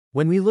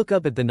When we look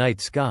up at the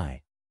night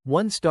sky,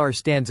 one star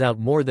stands out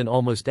more than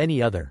almost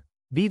any other: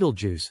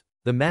 Betelgeuse,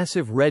 the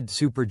massive red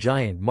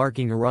supergiant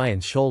marking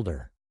Orion's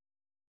shoulder.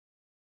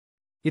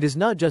 It is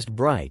not just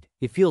bright,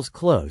 it feels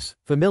close,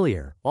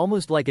 familiar,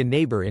 almost like a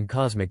neighbor in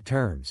cosmic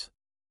terms.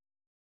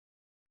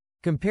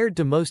 Compared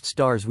to most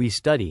stars we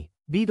study,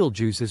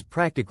 Betelgeuse is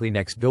practically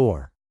next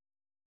door.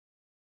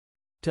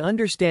 To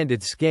understand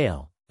its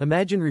scale,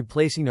 imagine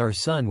replacing our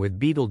Sun with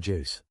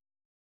Betelgeuse.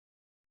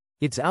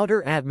 Its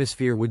outer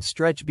atmosphere would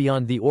stretch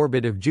beyond the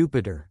orbit of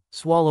Jupiter,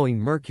 swallowing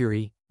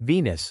Mercury,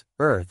 Venus,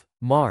 Earth,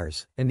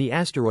 Mars, and the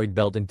asteroid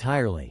belt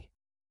entirely.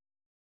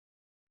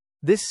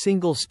 This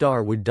single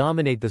star would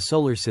dominate the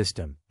solar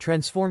system,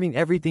 transforming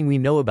everything we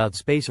know about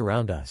space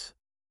around us.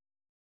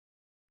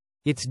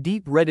 Its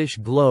deep reddish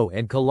glow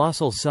and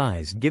colossal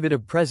size give it a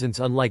presence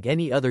unlike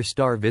any other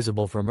star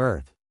visible from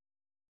Earth.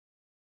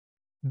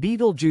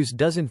 Betelgeuse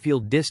doesn't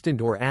feel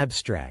distant or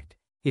abstract,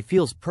 it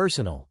feels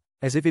personal,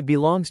 as if it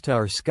belongs to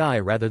our sky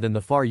rather than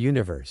the far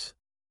universe.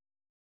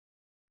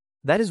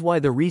 That is why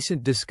the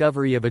recent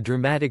discovery of a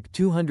dramatic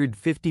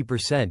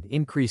 250%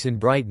 increase in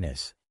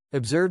brightness,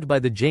 observed by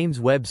the James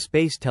Webb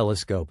Space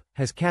Telescope,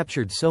 has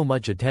captured so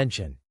much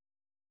attention.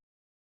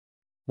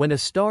 When a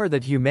star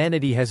that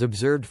humanity has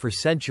observed for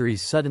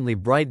centuries suddenly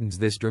brightens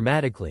this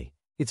dramatically,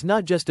 it's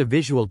not just a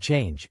visual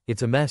change,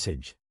 it's a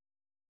message.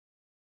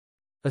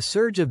 A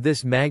surge of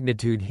this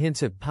magnitude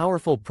hints at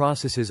powerful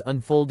processes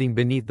unfolding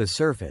beneath the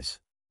surface,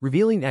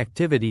 revealing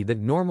activity that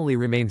normally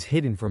remains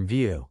hidden from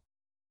view.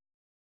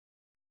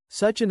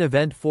 Such an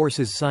event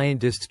forces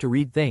scientists to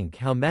rethink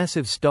how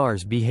massive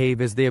stars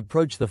behave as they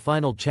approach the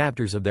final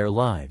chapters of their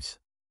lives.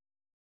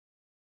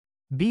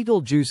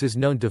 Betelgeuse is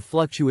known to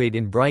fluctuate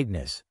in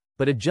brightness,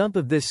 but a jump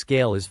of this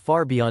scale is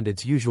far beyond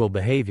its usual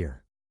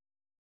behavior.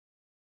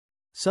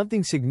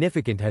 Something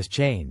significant has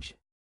changed.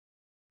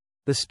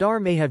 The star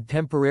may have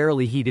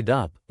temporarily heated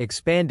up,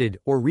 expanded,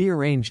 or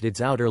rearranged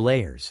its outer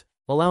layers,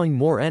 allowing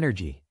more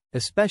energy,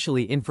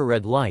 especially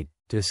infrared light,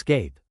 to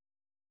escape.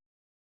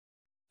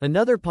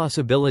 Another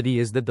possibility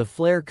is that the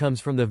flare comes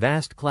from the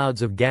vast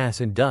clouds of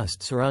gas and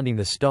dust surrounding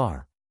the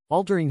star,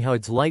 altering how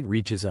its light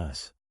reaches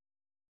us.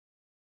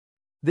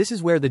 This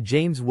is where the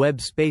James Webb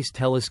Space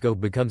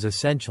Telescope becomes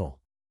essential.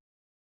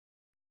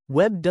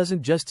 Webb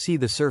doesn't just see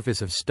the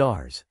surface of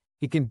stars,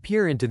 it can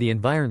peer into the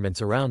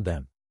environments around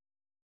them.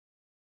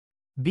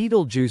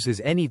 Betelgeuse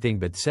is anything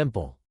but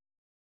simple.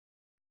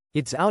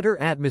 Its outer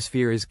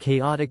atmosphere is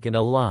chaotic and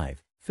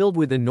alive, filled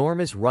with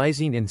enormous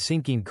rising and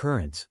sinking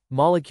currents,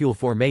 molecule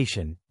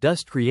formation,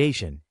 dust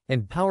creation,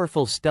 and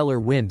powerful stellar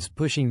winds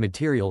pushing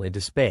material into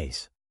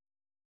space.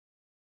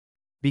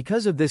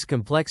 Because of this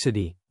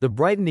complexity, the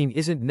brightening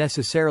isn't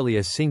necessarily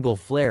a single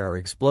flare or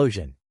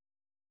explosion.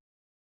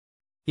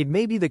 It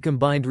may be the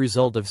combined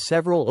result of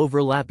several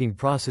overlapping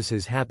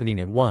processes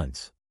happening at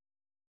once.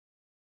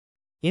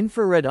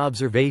 Infrared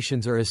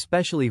observations are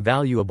especially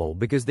valuable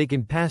because they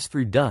can pass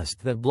through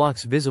dust that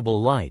blocks visible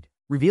light,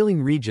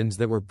 revealing regions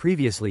that were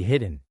previously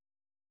hidden.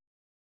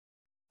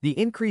 The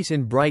increase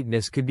in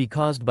brightness could be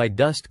caused by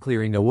dust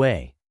clearing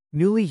away,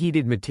 newly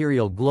heated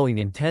material glowing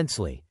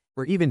intensely,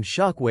 or even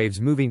shock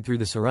waves moving through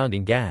the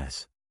surrounding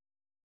gas.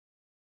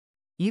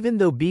 Even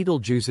though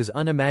Betelgeuse is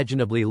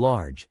unimaginably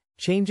large,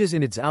 changes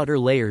in its outer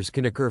layers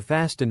can occur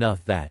fast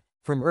enough that,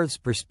 from Earth's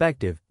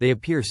perspective, they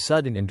appear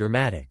sudden and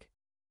dramatic.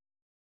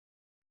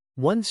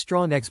 One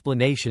strong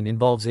explanation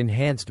involves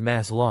enhanced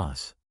mass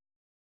loss.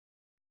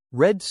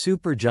 Red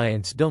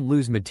supergiants don't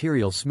lose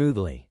material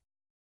smoothly.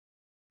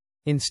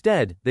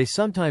 Instead, they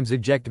sometimes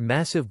eject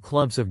massive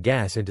clumps of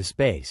gas into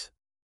space.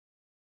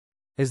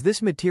 As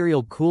this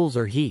material cools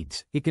or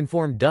heats, it can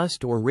form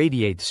dust or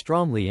radiate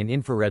strongly in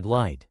infrared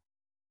light.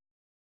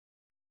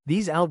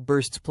 These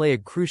outbursts play a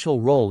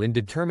crucial role in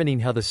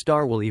determining how the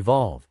star will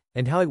evolve,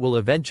 and how it will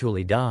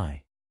eventually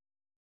die.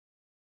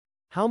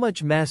 How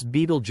much mass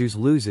Betelgeuse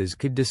loses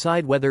could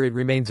decide whether it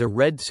remains a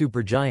red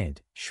supergiant,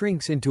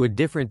 shrinks into a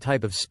different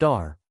type of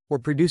star, or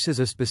produces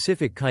a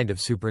specific kind of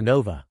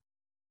supernova.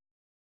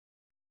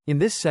 In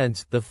this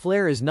sense, the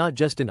flare is not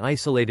just an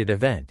isolated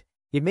event,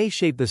 it may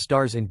shape the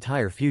star's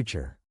entire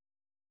future.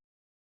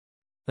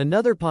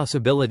 Another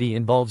possibility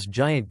involves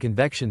giant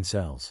convection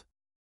cells.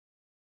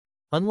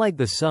 Unlike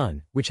the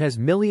Sun, which has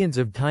millions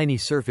of tiny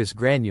surface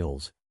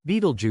granules,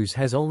 Betelgeuse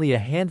has only a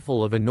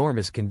handful of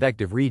enormous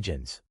convective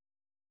regions.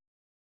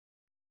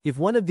 If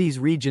one of these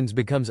regions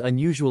becomes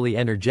unusually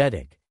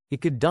energetic, it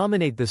could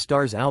dominate the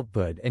star's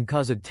output and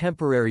cause a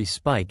temporary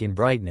spike in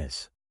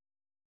brightness.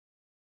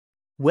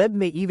 Webb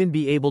may even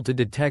be able to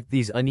detect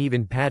these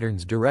uneven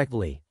patterns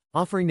directly,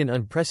 offering an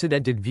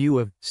unprecedented view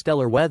of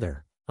stellar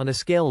weather on a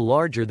scale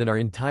larger than our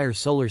entire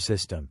solar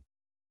system.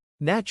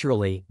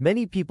 Naturally,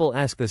 many people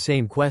ask the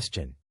same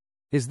question: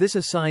 is this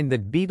a sign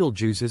that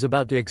Betelgeuse is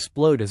about to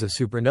explode as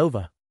a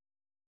supernova?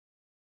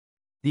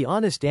 The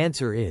honest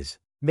answer is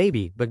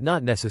maybe, but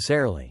not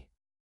necessarily.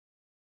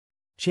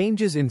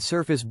 Changes in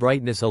surface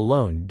brightness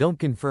alone don't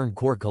confirm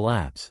core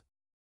collapse.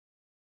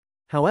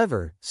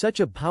 However, such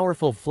a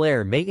powerful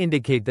flare may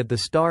indicate that the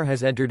star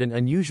has entered an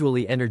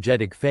unusually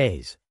energetic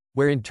phase,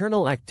 where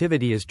internal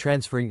activity is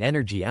transferring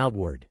energy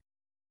outward.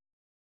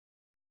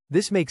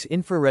 This makes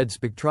infrared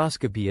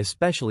spectroscopy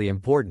especially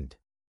important.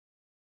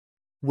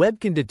 Webb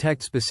can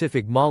detect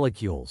specific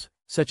molecules,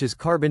 such as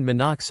carbon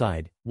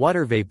monoxide,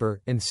 water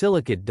vapor, and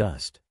silicate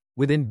dust,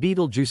 within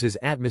Betelgeuse's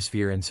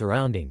atmosphere and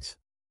surroundings.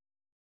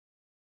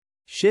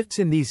 Shifts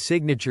in these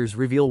signatures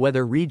reveal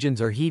whether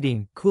regions are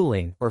heating,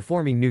 cooling, or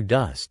forming new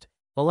dust,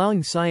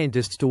 allowing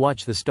scientists to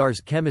watch the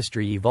star's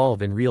chemistry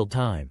evolve in real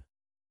time.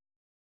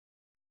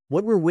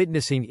 What we're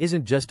witnessing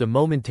isn't just a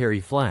momentary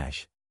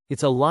flash,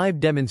 it's a live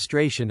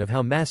demonstration of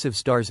how massive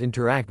stars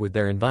interact with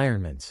their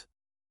environments.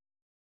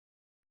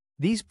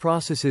 These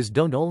processes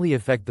don't only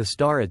affect the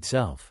star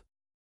itself.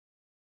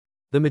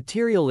 The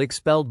material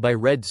expelled by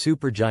red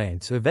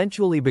supergiants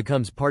eventually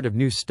becomes part of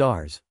new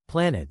stars,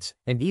 planets,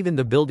 and even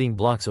the building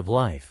blocks of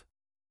life.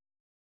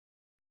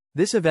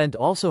 This event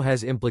also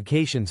has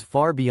implications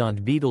far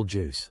beyond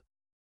Betelgeuse.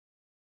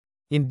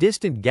 In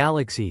distant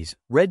galaxies,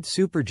 red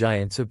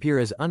supergiants appear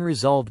as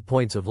unresolved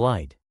points of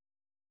light.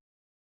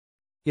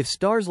 If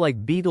stars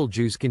like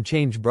Betelgeuse can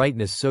change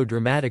brightness so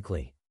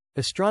dramatically,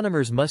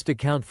 astronomers must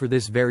account for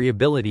this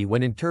variability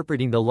when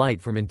interpreting the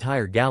light from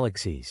entire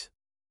galaxies.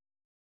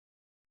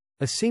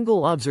 A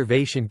single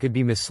observation could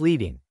be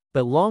misleading,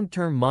 but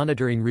long-term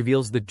monitoring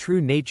reveals the true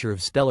nature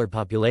of stellar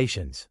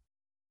populations.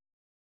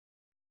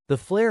 The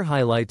flare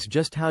highlights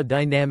just how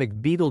dynamic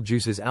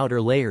Betelgeuse's outer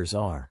layers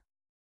are.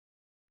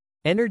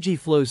 Energy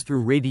flows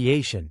through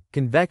radiation,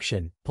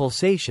 convection,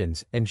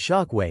 pulsations, and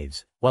shock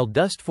waves, while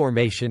dust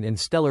formation and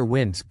stellar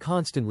winds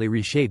constantly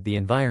reshape the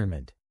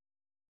environment.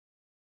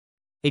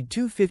 A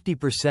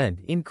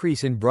 250%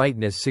 increase in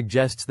brightness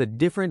suggests that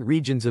different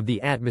regions of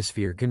the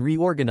atmosphere can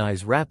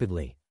reorganize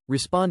rapidly,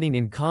 responding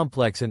in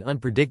complex and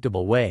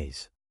unpredictable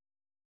ways.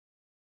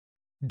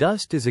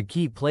 Dust is a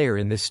key player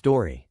in this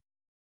story.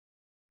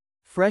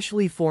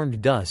 Freshly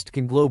formed dust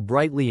can glow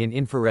brightly in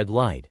infrared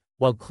light,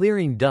 while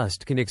clearing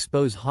dust can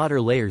expose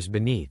hotter layers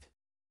beneath.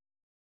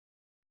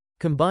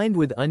 Combined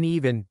with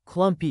uneven,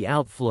 clumpy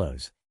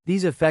outflows,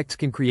 these effects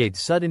can create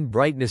sudden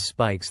brightness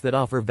spikes that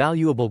offer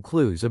valuable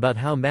clues about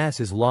how mass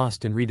is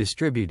lost and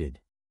redistributed.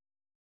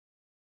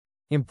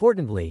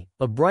 Importantly,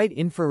 a bright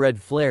infrared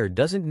flare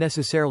doesn't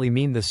necessarily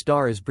mean the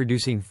star is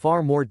producing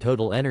far more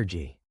total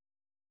energy.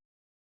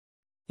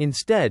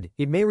 Instead,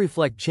 it may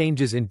reflect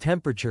changes in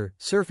temperature,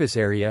 surface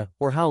area,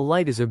 or how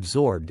light is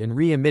absorbed and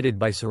re-emitted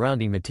by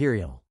surrounding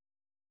material.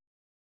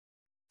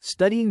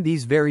 Studying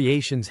these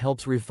variations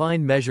helps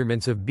refine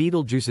measurements of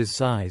Betelgeuse's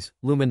size,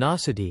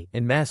 luminosity,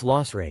 and mass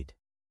loss rate.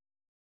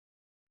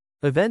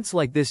 Events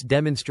like this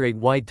demonstrate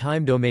why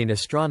time-domain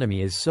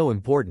astronomy is so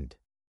important.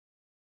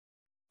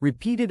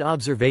 Repeated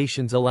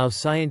observations allow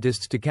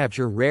scientists to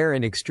capture rare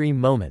and extreme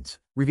moments,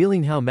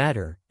 revealing how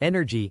matter,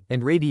 energy,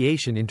 and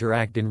radiation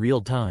interact in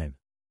real time.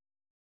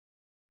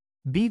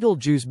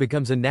 Betelgeuse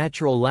becomes a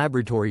natural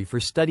laboratory for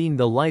studying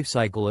the life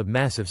cycle of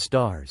massive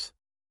stars.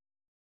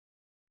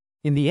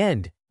 In the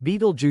end,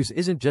 Betelgeuse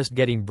isn't just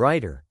getting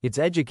brighter, it's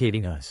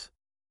educating us.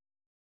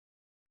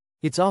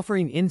 It's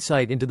offering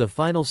insight into the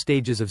final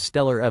stages of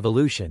stellar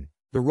evolution,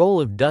 the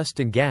role of dust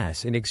and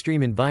gas in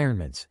extreme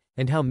environments,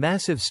 and how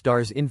massive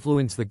stars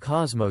influence the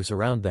cosmos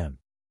around them.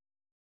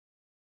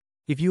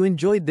 If you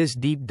enjoyed this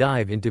deep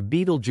dive into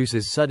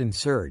Betelgeuse's sudden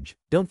surge,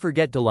 don't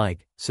forget to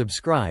like,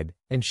 subscribe,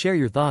 and share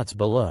your thoughts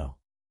below.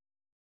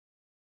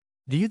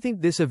 Do you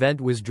think this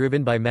event was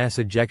driven by mass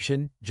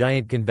ejection,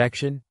 giant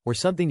convection, or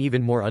something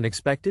even more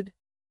unexpected?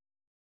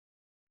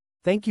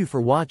 Thank you for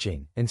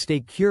watching, and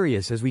stay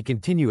curious as we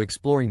continue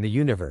exploring the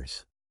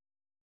universe.